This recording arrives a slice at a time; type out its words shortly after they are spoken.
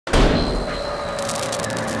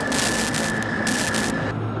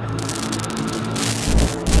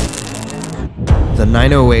The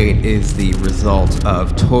 908 is the result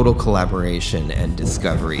of total collaboration and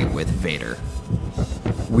discovery with Vater.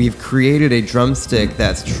 We've created a drumstick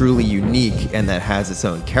that's truly unique and that has its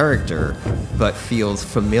own character, but feels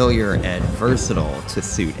familiar and versatile to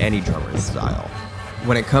suit any drummer's style.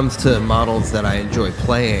 When it comes to models that I enjoy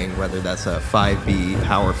playing, whether that's a 5B,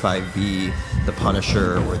 Power 5B, the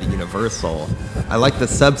Punisher, or the Universal, I like the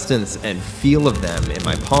substance and feel of them in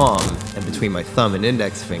my palm and between my thumb and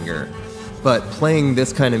index finger. But playing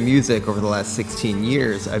this kind of music over the last 16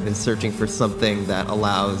 years, I've been searching for something that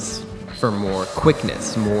allows for more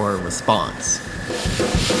quickness, more response.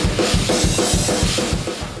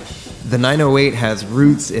 The 908 has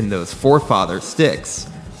roots in those forefather sticks,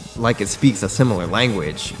 like it speaks a similar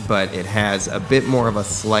language, but it has a bit more of a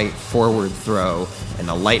slight forward throw and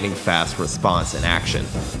a lightning fast response in action.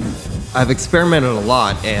 I've experimented a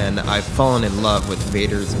lot and I've fallen in love with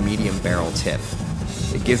Vater's medium barrel tip.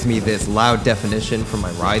 It gives me this loud definition for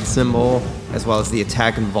my ride cymbal, as well as the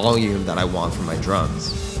attack and volume that I want from my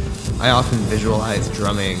drums. I often visualize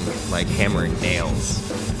drumming like hammering nails,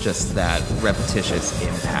 just that repetitious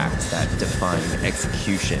impact, that defined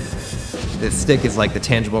execution. This stick is like the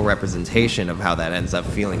tangible representation of how that ends up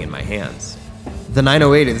feeling in my hands. The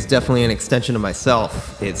 908 is definitely an extension of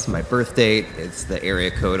myself. It's my birth date, it's the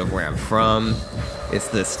area code of where I'm from, it's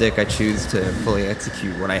the stick I choose to fully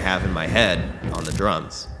execute what I have in my head on the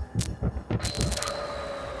drums.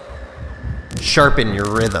 Sharpen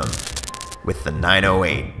your rhythm with the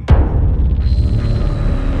 908.